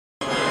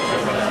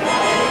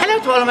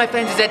to all of my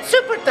friends at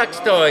Super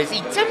Tuxx Toys.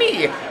 It's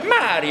me,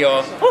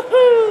 Mario.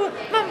 Woohoo!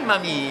 Mamma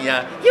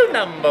mia, you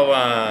number one.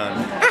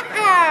 Ha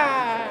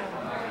ha!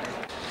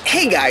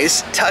 Hey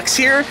guys, Tuxx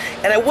here,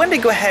 and I wanted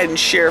to go ahead and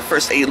share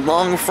first a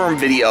long-form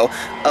video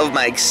of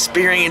my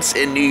experience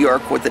in New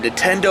York with the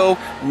Nintendo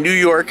New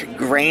York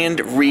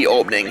grand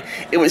reopening.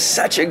 It was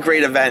such a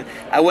great event.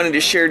 I wanted to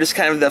share just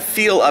kind of the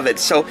feel of it.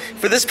 So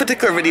for this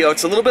particular video,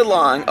 it's a little bit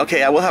long.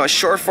 Okay, I will have a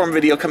short-form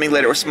video coming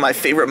later with some of my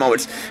favorite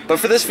moments. But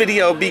for this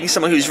video, being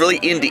someone who's really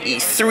into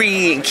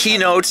E3 and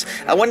keynotes,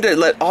 I wanted to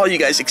let all you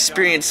guys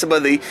experience some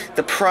of the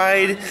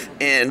pride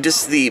and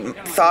just the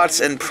thoughts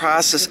and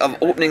process of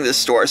opening this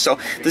store. So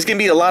there's going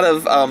to be a lot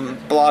of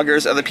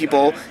bloggers, other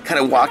people kind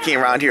of walking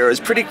around here. It was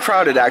pretty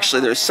crowded,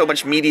 actually. There's so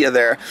much media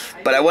there.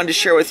 But I wanted to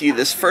share with you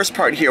this first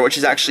part here, which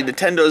is actually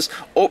Nintendo's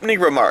opening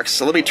remarks.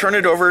 So let me turn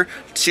it over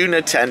to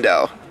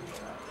Nintendo.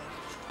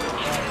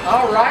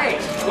 All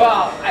right.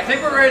 Well, I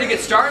think we're ready to get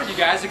started, you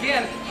guys.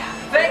 Again,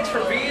 thanks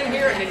for being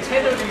here at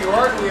Nintendo New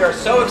York. We are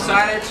so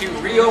excited to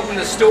reopen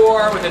the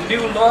store with a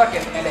new look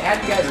and to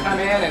have you guys come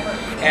in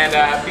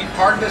and be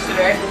part of this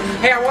today.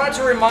 Hey, I wanted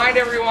to remind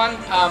everyone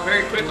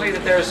very quickly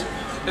that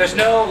there's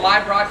no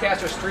live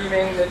broadcast or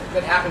streaming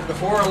that happens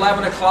before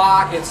 11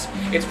 o'clock. It's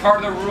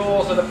part of the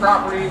rules of the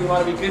property. We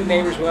want to be good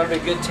neighbors. We want to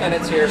be good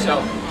tenants here.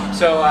 So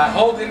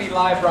hold any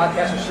live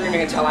broadcast or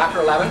streaming until after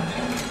 11.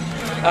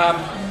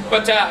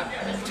 But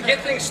to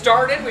get things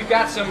started, we've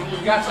got some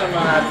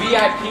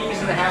VIPs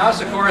in the house.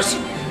 Of course,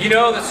 you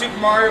know the Super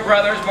Mario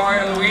Brothers,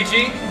 Mario and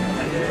Luigi.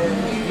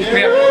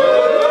 We have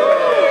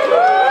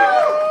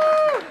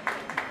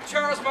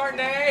Charles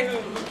Martinet,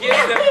 who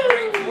gives them a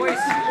great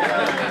voice.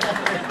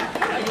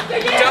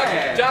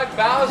 Doug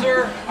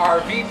Bowser,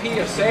 our VP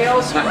of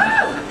Sales.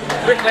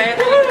 Rick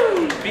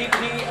Landry,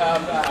 VP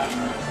of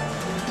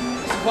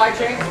Supply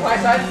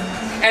Side.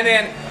 And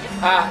then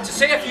to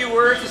say a few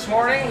words this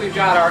morning, we've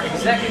got our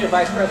Executive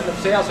Vice President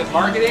of Sales and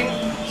Marketing,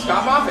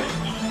 Scott Moffitt.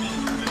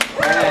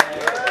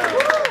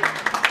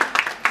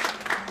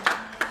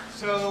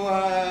 So,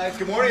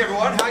 good morning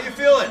everyone. How you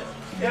feeling?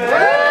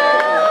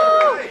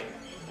 Great.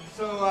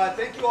 So,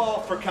 thank you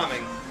all for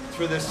coming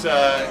for this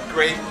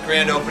great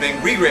grand opening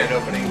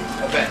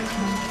event.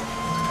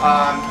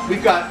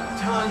 We've got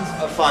tons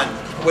of fun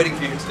waiting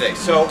for you today.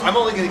 So, I'm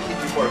only going to keep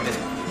you for a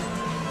minute.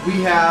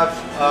 We have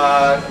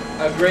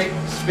a great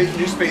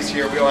new space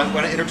here we want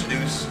to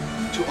introduce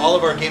to all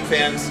of our game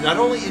fans, not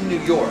only in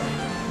New York,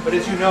 but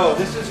as you know,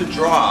 this is a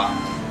draw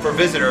for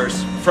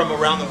visitors from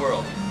around the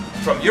world.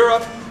 From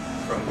Europe,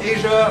 from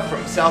Asia,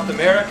 from South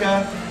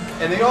America,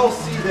 and they all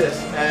see this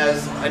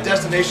as a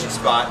destination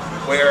spot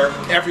where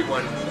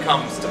everyone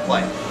comes to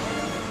play.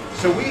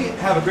 So we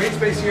have a great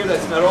space here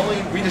that's not only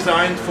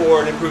redesigned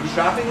for an improved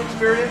shopping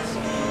experience,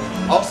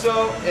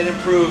 also an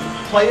improved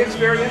play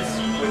experience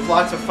with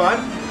lots of fun,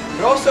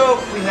 but also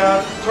we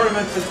have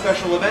tournaments and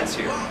special events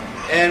here.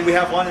 And we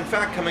have one, in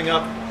fact, coming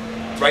up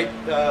right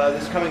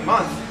this coming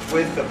month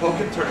with the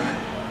Poker Tournament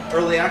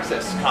Early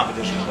Access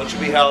Competition, which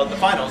will be held, the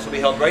finals will be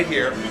held right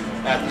here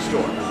at the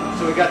store.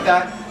 So we got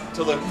that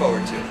to look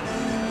forward to.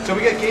 So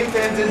we get game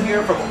fans in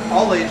here from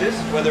all ages,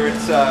 whether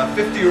it's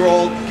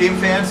 50-year-old game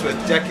fans with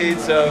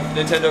decades of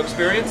Nintendo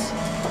experience,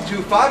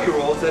 to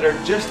 5-year-olds that are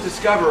just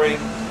discovering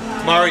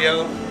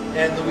Mario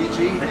and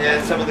Luigi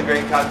and some of the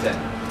great content.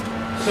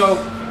 So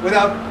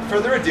without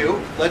further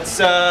ado, let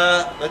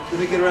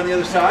me get around the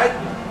other side.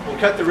 We'll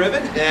cut the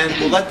ribbon and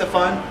we'll let the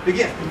fun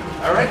begin.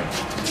 All right?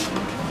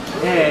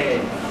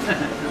 Yay!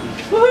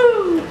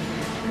 Woohoo!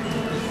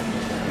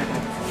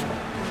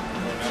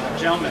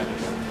 Gentlemen,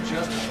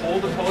 just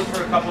hold the pose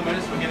for a couple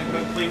minutes. We'll get a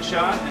good clean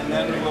shot, and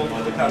then we'll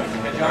do the cutting.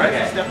 Okay, all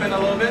right, step in a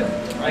little bit.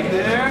 Right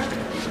there.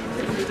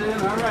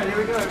 All right, here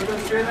we go.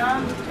 Everybody straight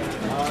on.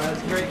 Oh,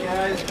 that's great,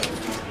 guys.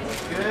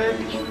 Good.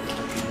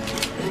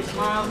 Big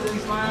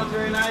smiles,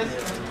 very nice.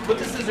 Put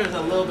the scissors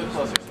a little bit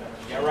closer.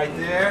 Yeah, right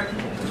there.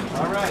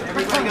 All right,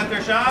 everybody got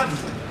their shots?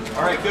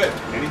 All right, good.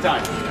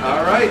 Anytime.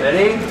 All right.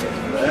 Ready?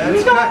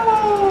 Let's go.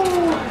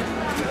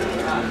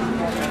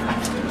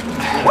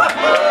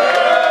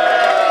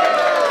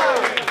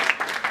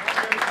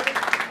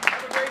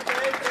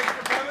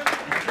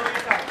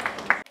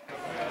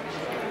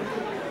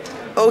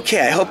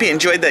 Okay, I hope you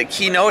enjoyed that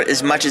keynote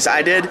as much as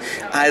I did.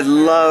 I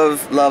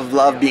love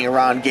being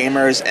around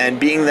gamers and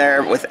being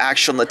there with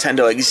actual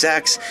Nintendo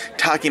execs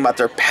talking about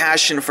their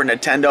passion for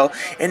Nintendo,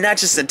 and not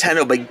just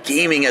Nintendo, but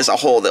gaming as a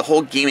whole. The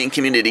whole gaming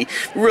community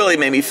really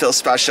made me feel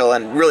special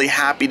and really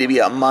happy to be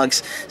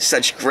amongst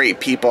such great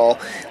people.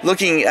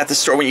 Looking at the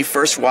store when you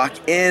first walk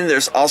in,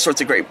 there's all sorts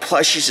of great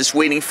plushies just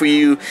waiting for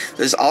you.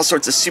 There's all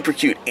sorts of super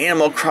cute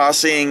Animal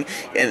Crossing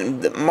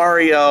and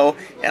Mario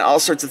and all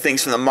sorts of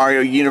things from the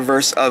Mario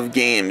universe of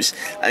games. games.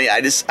 I mean,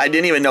 I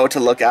didn't even know what to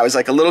look at. I was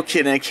like a little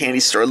kid in a candy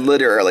store,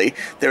 literally.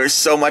 There was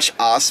so much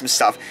awesome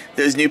stuff.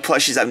 There's new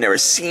plushies I've never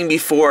seen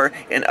before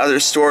in other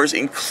stores,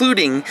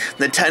 including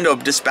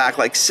Nintendo just back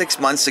like 6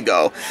 months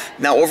ago.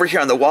 Now over here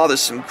on the wall,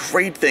 there's some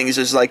great things.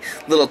 There's like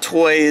little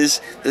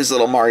toys, there's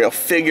little Mario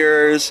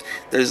figures,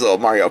 there's little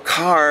Mario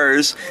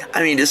cars.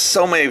 I mean, just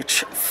so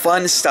much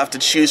fun stuff to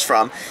choose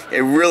from.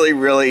 It really,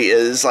 really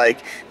is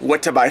like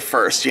what to buy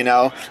first, you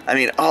know? I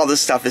mean, all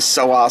this stuff is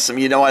so awesome.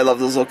 You know, I love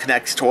those little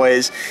Connect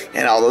toys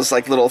and all those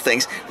like little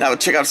things. Now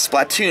check out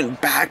Splatoon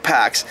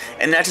backpacks,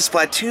 and not just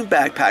Splatoon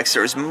backpacks,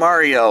 there's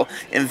Mario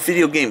and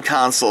video game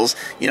consoles,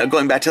 you know,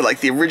 going back to like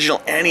the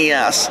original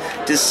NES.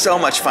 Just so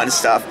much fun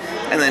stuff.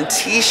 And then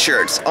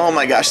t-shirts. Oh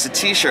my gosh, the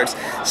t-shirts.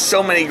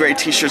 So many great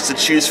t-shirts to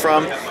choose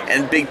from,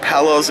 and big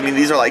pillows. I mean,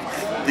 these are like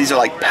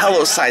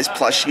pillow-sized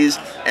plushies,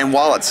 and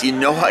wallets. You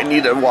know, I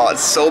need a wallet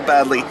so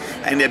badly.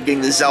 I ended up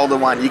getting the Zelda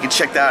one. You can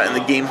check that out in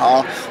the Game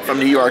Hall from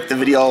New York, the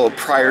video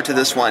prior to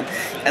this one.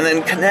 And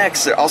then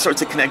Connects, there are all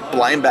sorts of Connect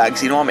blind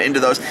bags. You know, I'm into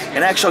those.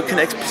 And actual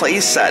Connect play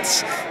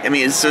sets. I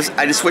mean, it's just,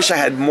 I just wish I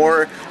had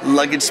more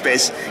luggage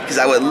space, because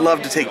I would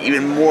love to take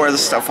even more of the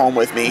stuff home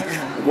with me.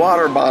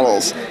 Water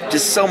bottles,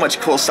 just so much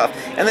cool stuff.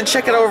 And then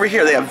check it out over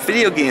here. They have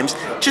video games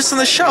just on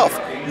the shelf.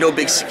 No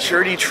big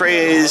security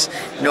trays,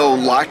 no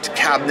locked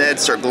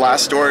cabinets or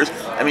glass doors.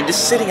 I mean,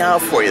 just sitting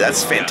out for you.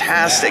 That's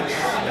fantastic.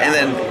 And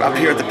then up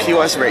here at the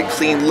POS, very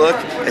clean look.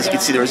 As you can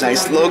see, there was a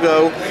nice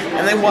logo.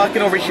 And then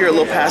walking over here a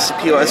little past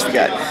the POS, we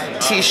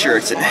got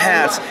t-shirts and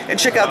hats. And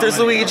check out, there's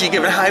Luigi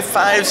giving high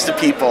fives to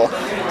people.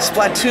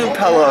 Splatoon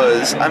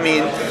pillows. I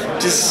mean,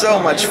 just so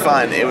much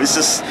fun. It was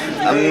just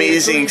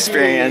amazing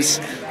experience.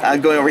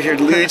 Going over here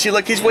to Luigi,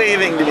 look, he's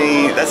waving to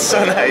me. That's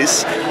so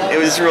nice. It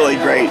was really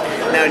great.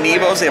 Now,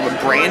 Amiibos, they have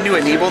a brand new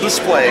Amiibo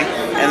display,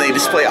 and they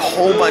display a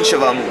whole bunch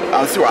of them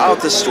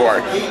throughout the store.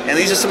 And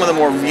these are some of the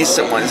more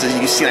recent ones. As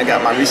you've seen, I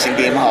got my recent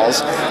game hauls,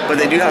 but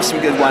they do have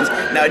some good ones.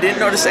 Now, I didn't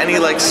notice any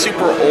like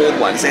super old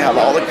ones. They have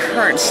all the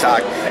current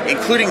stock,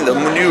 including the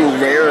new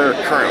rare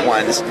current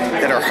ones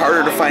that are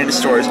harder to find in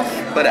stores.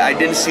 But I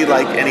didn't see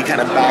like any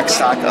kind of back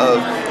stock of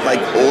like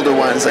older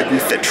ones like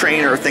Moffitt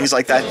Trainer or things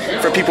like that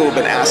for people who've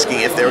been asking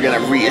if they were going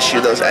to reissue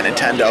those at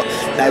Nintendo.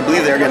 And I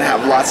believe they're going to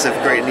have lots of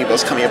great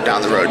Amiibos coming up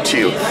down the road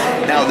too.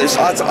 Now there's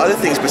lots of other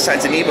things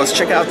besides Amiibos.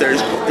 Check out,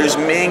 there's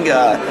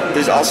manga,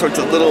 there's all sorts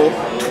of little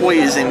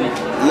toys and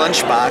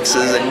lunch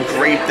boxes and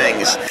great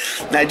things.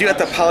 Now I do have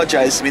to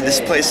apologize. I mean,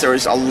 this place, there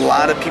was a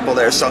lot of people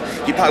there, so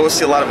you probably will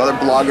see a lot of other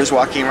bloggers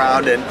walking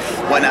around and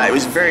whatnot. It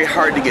was very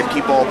hard to get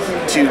people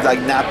to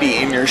like not be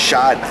in your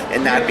shot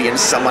and not be in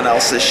someone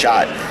else's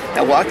shot.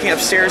 Now walking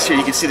upstairs here,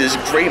 you can see there's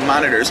great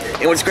monitors,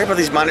 and what's great about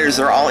these monitors,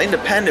 they're all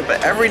independent,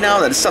 but every now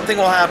and then something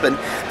will happen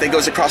that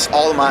goes across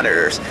all the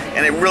monitors,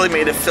 and it really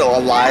made it feel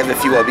alive,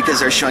 if you will, because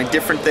they're showing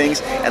different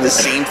things and the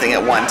same thing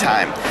at one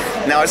time.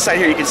 Now outside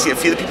here, you can see a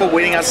few of the people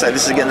waiting outside.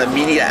 This is again the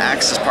media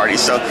access party,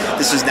 so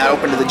this is not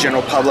open to the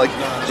general public.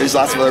 There's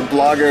lots of other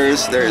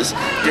bloggers, there's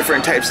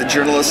different types of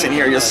journalists in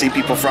here. You'll see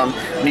people from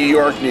New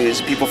York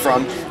news, people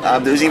from,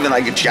 there's even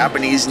like a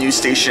Japanese news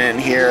station in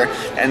here,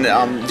 and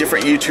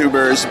different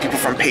YouTubers, people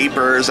from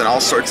papers and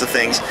all sorts of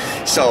things.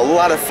 So a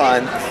lot of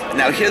fun.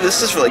 Now here,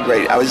 this is really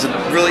great. I was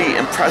really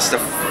impressed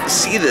to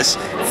see this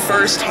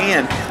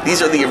firsthand.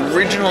 These are the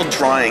original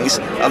drawings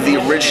of the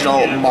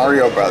original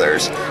Mario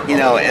Brothers, you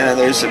know, and then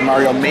there's a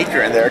Mario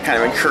Maker in there,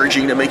 kind of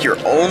encouraging you to make your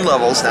own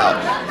levels now.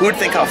 Who would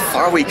think how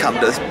far we come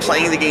to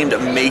playing the game to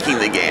making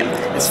the game?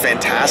 It's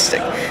fantastic.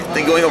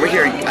 Then going over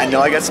here, I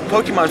know I got some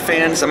Pokemon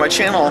fans on my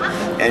channel,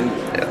 and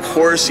of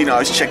course, you know, I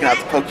was checking out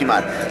the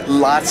Pokemon.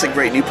 Lots of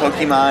great new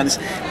Pokemons,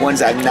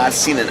 ones I've not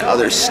seen in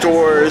other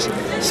stores,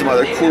 some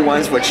other cool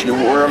ones which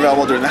were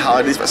available during the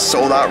holidays but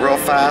sold out real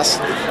fast.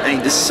 I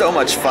mean, just so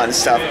much fun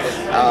stuff.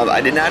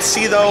 I did not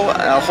see, though,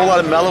 a whole lot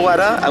of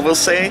Meloetta, I will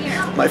say.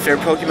 My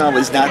favorite Pokemon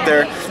was not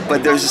there,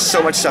 but there's just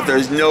so much stuff.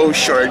 There's no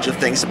shortage of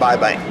things to buy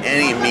by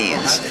any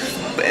means.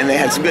 And they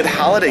had some good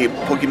holiday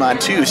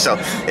Pokemon too, so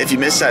if you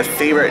missed that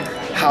favorite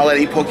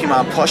holiday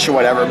Pokemon plush or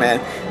whatever, man,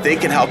 they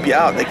can help you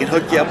out. They can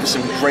hook you up with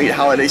some great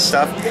holiday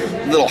stuff.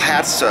 Little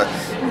hats to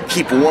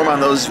keep warm on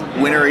those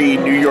wintry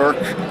New York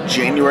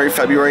January,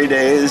 February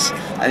days.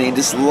 I mean,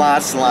 just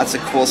lots and lots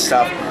of cool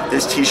stuff.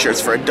 There's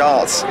t-shirts for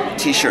adults,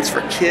 t-shirts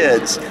for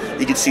kids.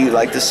 You can see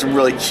like there's some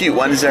really cute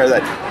ones there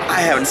that I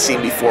haven't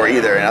seen before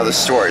either in other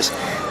stores.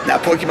 Now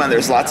Pokemon,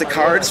 there's lots of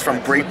cards from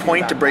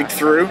Breakpoint to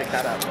Breakthrough,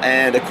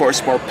 and of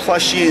course more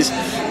plushies.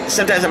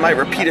 Sometimes I might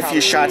repeat a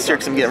few shots here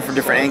because I'm getting them from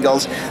different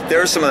angles.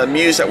 There are some of the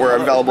Mews that were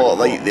available,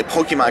 like the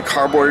Pokemon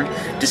cardboard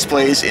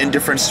displays in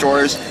different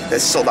stores that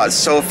sold out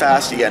so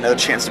fast. You got another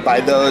chance to buy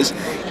those.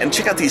 And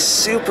check out these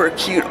super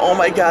cute, oh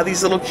my god,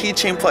 these little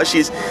keychain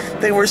plushies.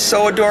 They were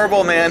so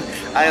adorable, man.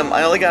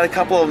 I only got a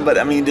couple of them, but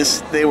I mean,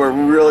 just they were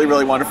really,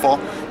 really wonderful.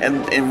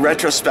 And in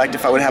retrospect,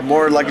 if I would have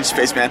more luggage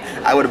space, man,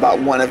 I would have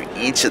bought one of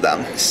each of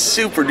them.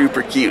 Super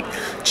duper cute.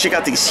 Check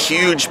out these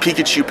huge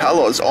Pikachu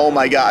pillows. Oh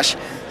my gosh,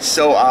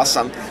 so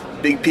awesome.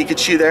 Big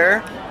Pikachu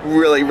there,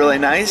 really, really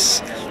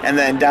nice. And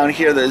then down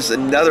here there's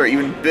another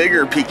even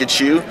bigger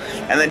Pikachu.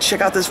 And then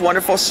check out this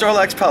wonderful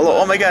Snorlax pillow.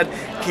 Oh my god,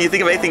 can you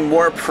think of anything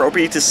more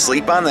appropriate to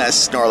sleep on than a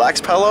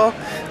Snorlax pillow?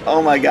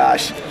 Oh my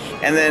gosh.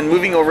 And then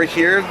moving over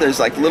here, there's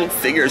like little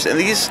figures, and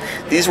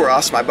these were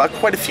awesome. I bought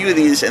quite a few of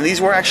these, and these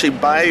were actually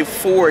buy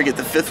 4 get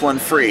the 5th one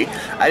free.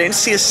 I didn't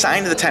see a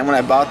sign at the time when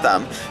I bought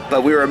them,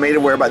 but we were made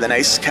aware by the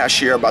nice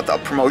cashier about the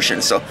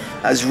promotion, so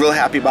I was real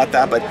happy about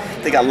that. But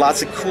they got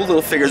lots of cool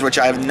little figures, which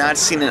I have not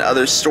seen in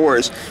other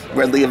stores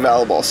readily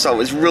available. So it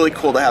was really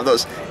cool to have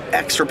those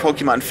extra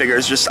Pokemon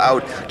figures just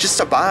out, just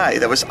to buy.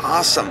 That was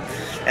awesome.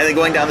 And then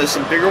going down, there's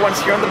some bigger ones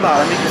here on the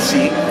bottom, you can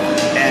see.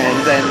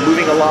 And then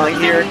moving along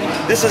here,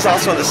 this is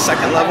also on the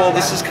 2nd level.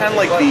 This is kind of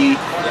like the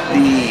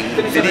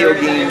video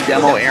game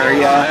demo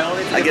area.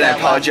 Again, I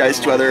apologize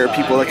to other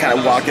people that kind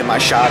of walk in my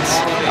shots.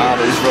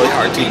 It was really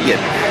hard to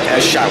get a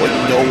shot with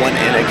no one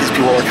in it because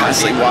people were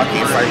constantly walking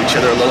in front of each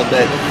other a little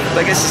bit.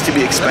 But I guess it's to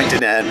be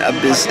expected in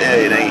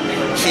a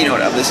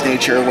keynote of this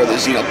nature where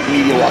there's, you know,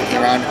 media walking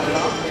around.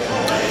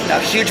 Now,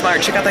 huge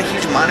monitor, check out that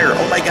huge monitor.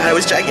 Oh my god, it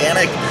was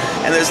gigantic.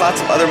 And there's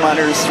lots of other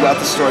monitors throughout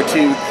the store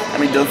too. I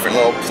mean, different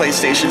little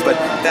PlayStations, but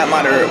that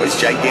monitor was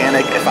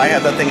gigantic. If I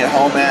had that thing at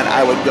home, man,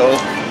 I would go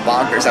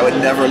bonkers. I would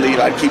never leave.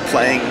 I'd keep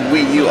playing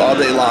Wii U all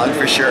day long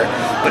for sure.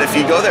 But if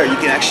you go there, you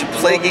can actually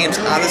play games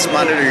on this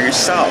monitor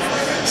yourself.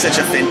 Such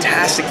a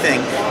fantastic thing.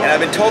 And I've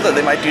been told that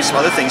they might do some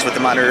other things with the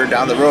monitor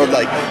down the road,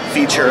 like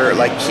feature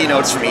like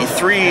keynotes from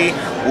E3,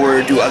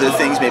 or do other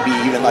things, maybe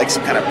even like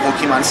some kind of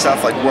Pokemon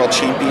stuff, like World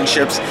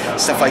Championships,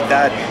 stuff like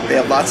that. They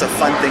have lots of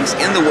fun things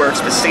in the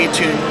works, but stay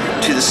tuned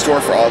to the store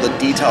for all the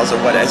details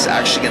of what is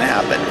actually going to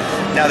happen.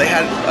 Now, they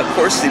had, of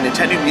course, the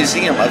Nintendo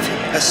Museum of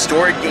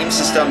Historic Game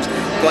Systems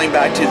going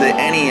back to the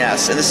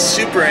NES and the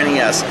Super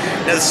NES.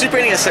 Now, the Super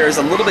NES there is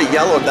a little bit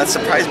yellow. That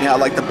surprised me how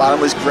like the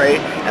bottom was gray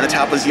and the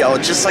top was yellow,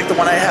 just like the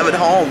one I have at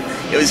home.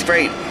 It was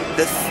great.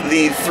 The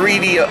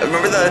 3D,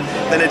 remember the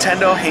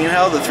Nintendo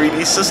handheld, the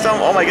 3D system?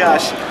 Oh my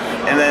gosh.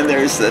 And then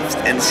there's the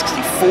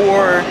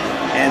N64,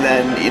 and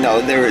then, you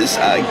know, there was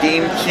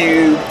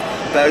GameCube.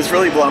 But I was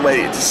really blown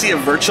away to see a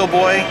Virtual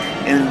Boy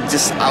and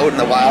just out in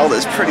the wild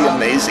is pretty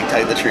amazing, to tell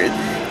you the truth.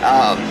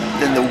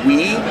 Then the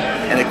Wii,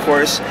 and of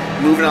course,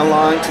 moving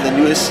along to the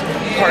newest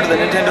part of the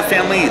Nintendo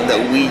family, the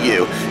Wii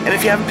U. And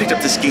if you haven't picked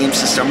up this game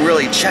system,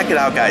 really check it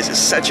out, guys. It's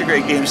such a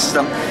great game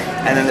system.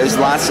 And then there's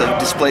lots of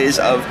displays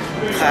of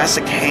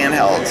classic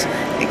handhelds,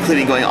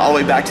 including going all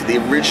the way back to the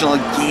original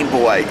Game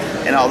Boy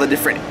and all the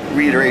different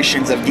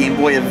reiterations of Game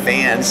Boy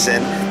Advance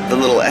and the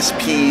little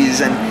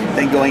SPs, and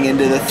then going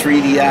into the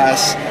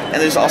 3DS.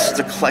 And there's all sorts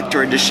of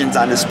collector editions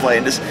on display,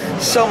 and just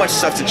so much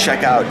stuff to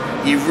check out.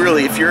 You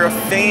really, if you're a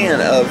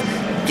fan of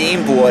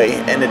Game Boy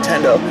and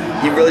Nintendo,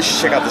 you really should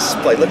check out this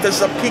display. Look,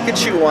 there's a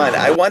Pikachu one.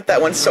 I want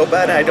that one so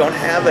bad and I don't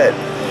have it.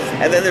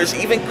 And then there's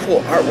even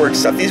cool artwork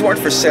stuff. These weren't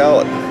for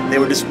sale. They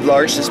were just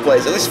large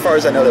displays. At least as far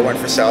as I know, they weren't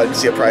for sale. I didn't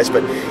see a price,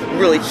 but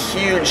really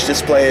huge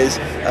displays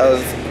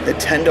of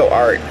Nintendo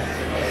art.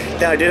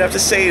 Now, I did have to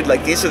say,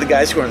 like, these are the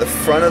guys who are in the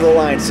front of the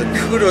line, so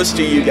kudos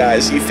to you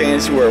guys, you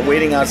fans who are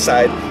waiting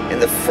outside in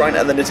the front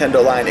of the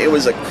Nintendo line. It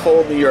was a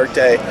cold New York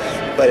day,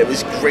 but it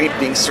was great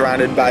being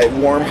surrounded by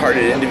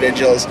warm-hearted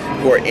individuals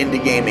who are into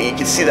gaming. You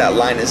can see that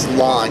line is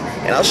long,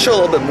 and I'll show a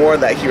little bit more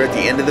of that here at the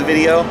end of the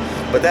video,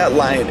 but that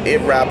line, it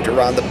wrapped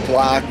around the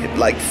block,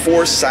 like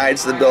 4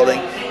 sides of the building.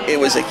 It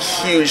was a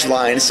huge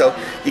line, so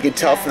you can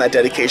tell from that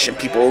dedication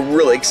people were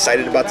really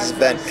excited about this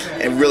event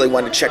and really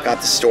wanted to check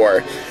out the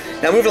store.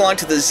 Now, moving along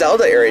to the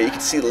Zelda area, you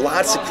can see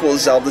lots of cool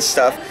Zelda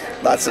stuff,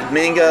 lots of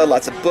manga,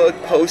 lots of book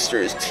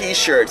posters,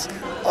 t-shirts,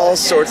 all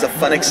sorts of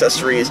fun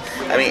accessories.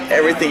 I mean,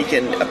 everything you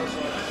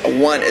can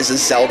want as a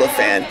Zelda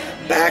fan.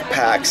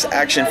 Backpacks,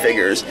 action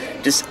figures,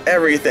 just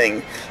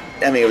everything.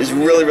 I mean, it was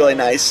really, really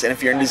nice. And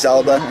if you're into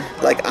Zelda,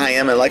 like I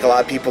am and like a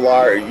lot of people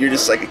are, you're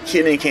just like a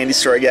kid in a candy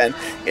store again.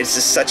 It's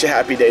just such a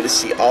happy day to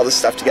see all this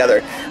stuff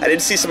together. I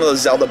did see some of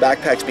those Zelda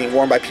backpacks being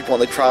worn by people in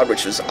the crowd,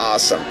 which was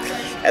awesome.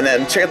 And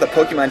then check out the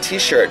Pokemon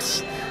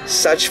t-shirts.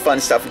 Such fun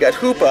stuff. We got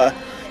Hoopa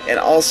and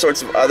all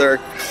sorts of other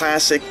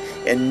classic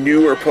and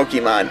newer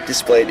Pokemon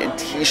displayed in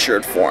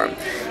t-shirt form.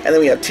 And then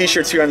we have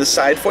t-shirts here on the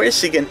side for you,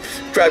 so you can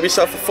grab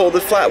yourself a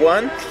folded flat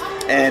one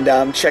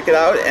and check it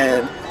out.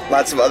 And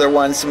lots of other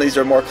ones. Some of these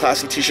are more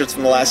classic t-shirts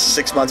from the last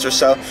 6 months or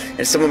so,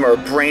 and some of them are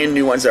brand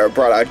new ones that are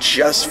brought out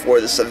just for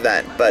this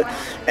event. But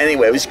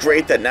anyway, it was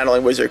great that not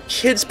only was there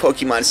kids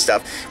Pokemon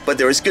stuff, but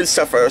there was good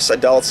stuff for us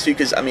adults too,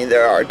 because I mean,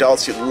 there are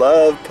adults who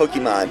love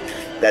Pokemon.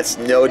 That's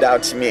no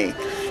doubt to me.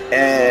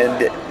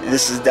 And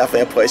this is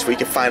definitely a place where you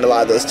can find a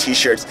lot of those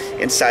t-shirts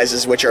in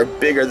sizes which are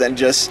bigger than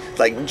just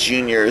like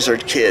juniors or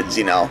kids,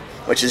 you know,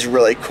 which is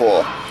really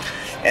cool.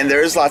 And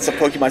there's lots of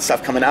Pokemon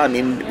stuff coming out. I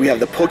mean, we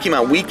have the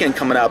Pokemon weekend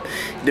coming up.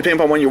 Depending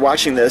upon when you're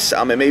watching this,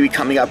 it may be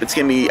coming up. It's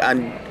going to be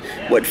on,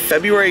 what,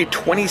 February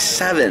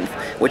 27th,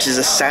 which is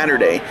a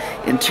Saturday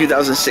in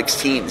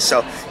 2016.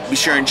 So be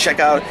sure and check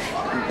out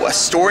a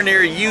store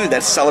near you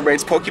that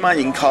celebrates Pokemon.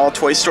 You can call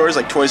toy stores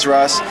like Toys R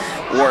Us,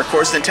 or of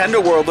course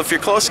Nintendo World if you're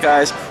close,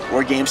 guys,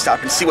 or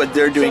GameStop, and see what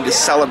they're doing to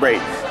celebrate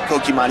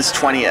Pokemon's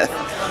 20th.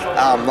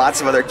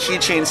 Lots of other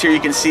keychains here you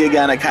can see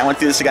again. I kind of went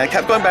through this again. I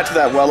kept going back to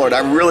that Wellord. I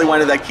really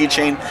wanted that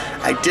keychain.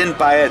 I didn't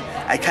buy it.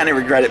 I kind of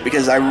regret it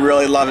because I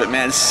really love it,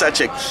 man. It's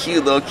such a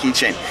cute little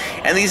keychain.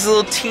 And these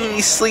little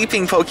teeny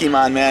sleeping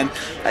Pokemon, man.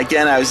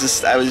 Again, I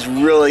was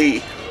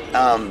really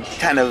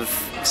kind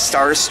of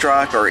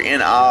starstruck or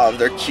in awe of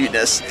their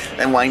cuteness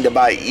and wanting to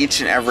buy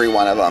each and every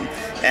one of them.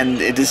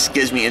 And it just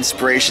gives me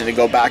inspiration to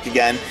go back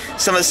again.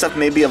 Some of the stuff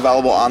may be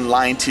available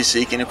online too, so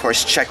you can of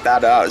course check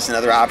that out as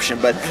another option.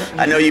 But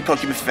I know you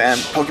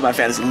Pokemon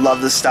fans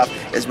love this stuff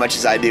as much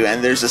as I do,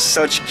 and there's just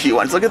such cute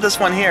ones. Look at this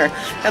one here,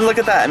 and look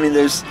at that. I mean,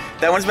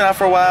 that one's been out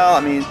for a while.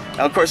 I mean,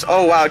 of course,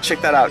 oh wow,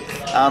 check that out.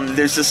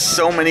 There's just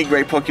so many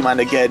great Pokemon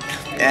to get,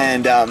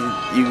 and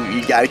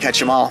you gotta catch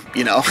them all,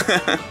 you know.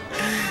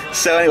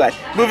 So anyway,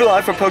 moving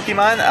along for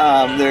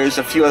Pokemon, there's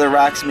a few other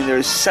racks. I mean,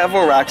 there's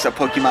several racks of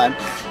Pokemon,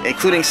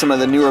 including some of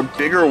the newer,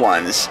 bigger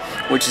ones,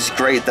 which is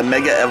great. The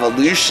Mega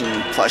Evolution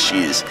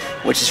plushies,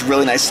 which is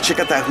really nice. Check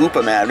out that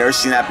Hoopa, man. I've never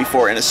seen that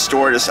before in a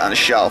store, just on a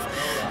shelf.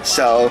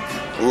 So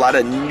a lot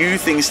of new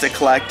things to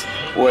collect,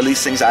 or at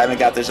least things I haven't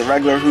got. There's a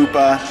regular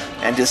Hoopa,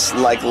 and just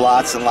like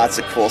lots and lots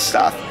of cool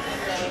stuff.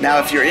 Now,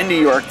 if you're in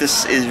New York,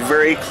 this is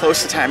very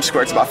close to Times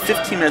Square. It's about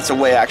 15 minutes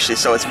away, actually,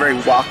 so it's very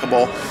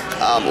walkable.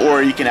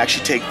 Or you can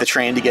actually take the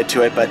train to get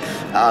to it, but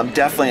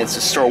definitely it's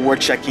a store worth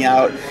checking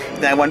out.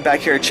 Then I went back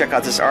here to check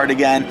out this art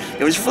again.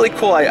 It was really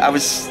cool. I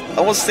was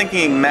almost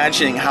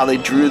imagining how they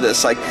drew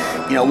this, like,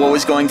 you know, what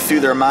was going through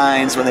their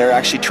minds when they were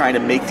actually trying to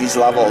make these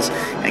levels,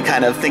 and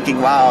kind of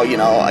thinking, wow, you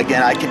know,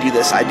 again, I could do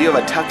this. I do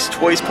have a Tuxx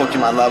Toys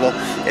Pokemon level.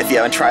 If you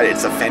haven't tried it,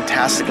 it's a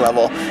fantastic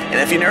level. And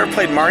if you've never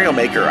played Mario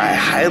Maker, I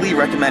highly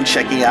recommend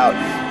checking it out.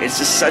 It's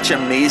just such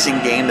an amazing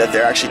game that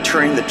they're actually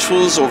turning the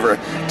tools over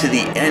to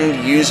the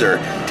end user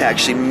to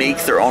actually make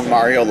their own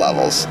Mario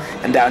levels.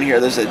 And down here,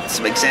 there's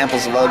some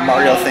examples of other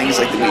Mario things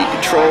like the Wii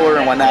controller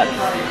and whatnot.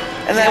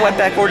 And then I went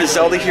back over to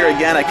Zelda here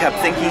again. I kept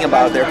thinking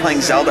about, they're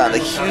playing Zelda on the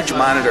huge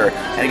monitor,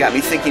 and it got me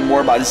thinking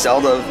more about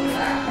Zelda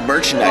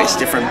merchandise,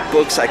 different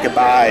books I could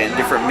buy, and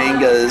different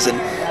mangas, and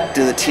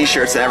do the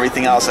t-shirts and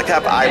everything else. I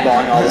kept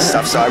eyeballing all this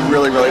stuff, so I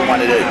really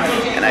wanted it,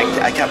 and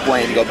I kept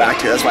wanting to go back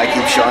to it. That's why I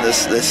keep showing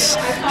this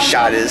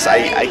shot, is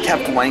I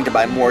kept wanting to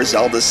buy more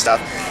Zelda stuff,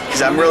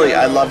 because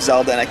I love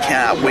Zelda, and I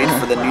cannot wait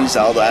for the new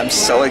Zelda. I'm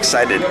so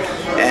excited,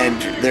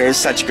 and there's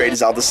such great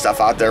Zelda stuff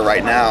out there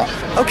right now.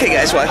 Okay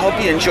guys, well I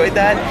hope you enjoyed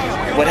that.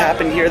 What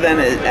happened here then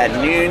is at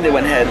noon, they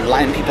went ahead and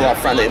lined people up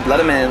front. They let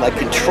them in like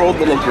controlled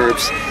little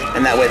groups,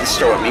 and that way the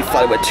store wouldn't be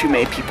flooded with too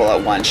many people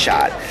at one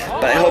shot.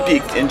 But I hope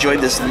you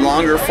enjoyed this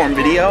longer form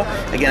video.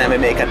 Again, I may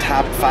make a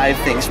top 5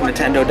 things from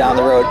Nintendo down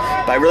the road,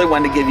 but I really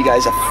wanted to give you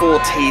guys a full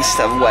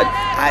taste of what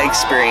I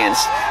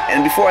experienced.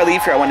 And before I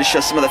leave here, I wanted to show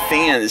some of the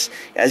fans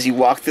as you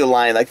walk through the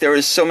line. Like, there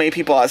was so many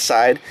people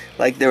outside.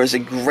 Like, there was a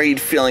great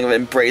feeling of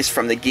embrace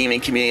from the gaming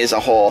community as a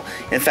whole.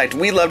 In fact,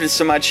 we loved it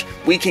so much,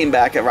 we came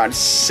back at around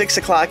 6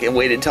 o'clock and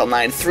waited until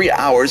 9, 3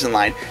 hours in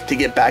line to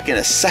get back in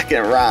a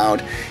second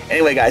round.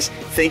 Anyway, guys,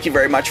 thank you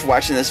very much for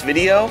watching this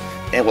video,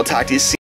 and we'll talk to you soon.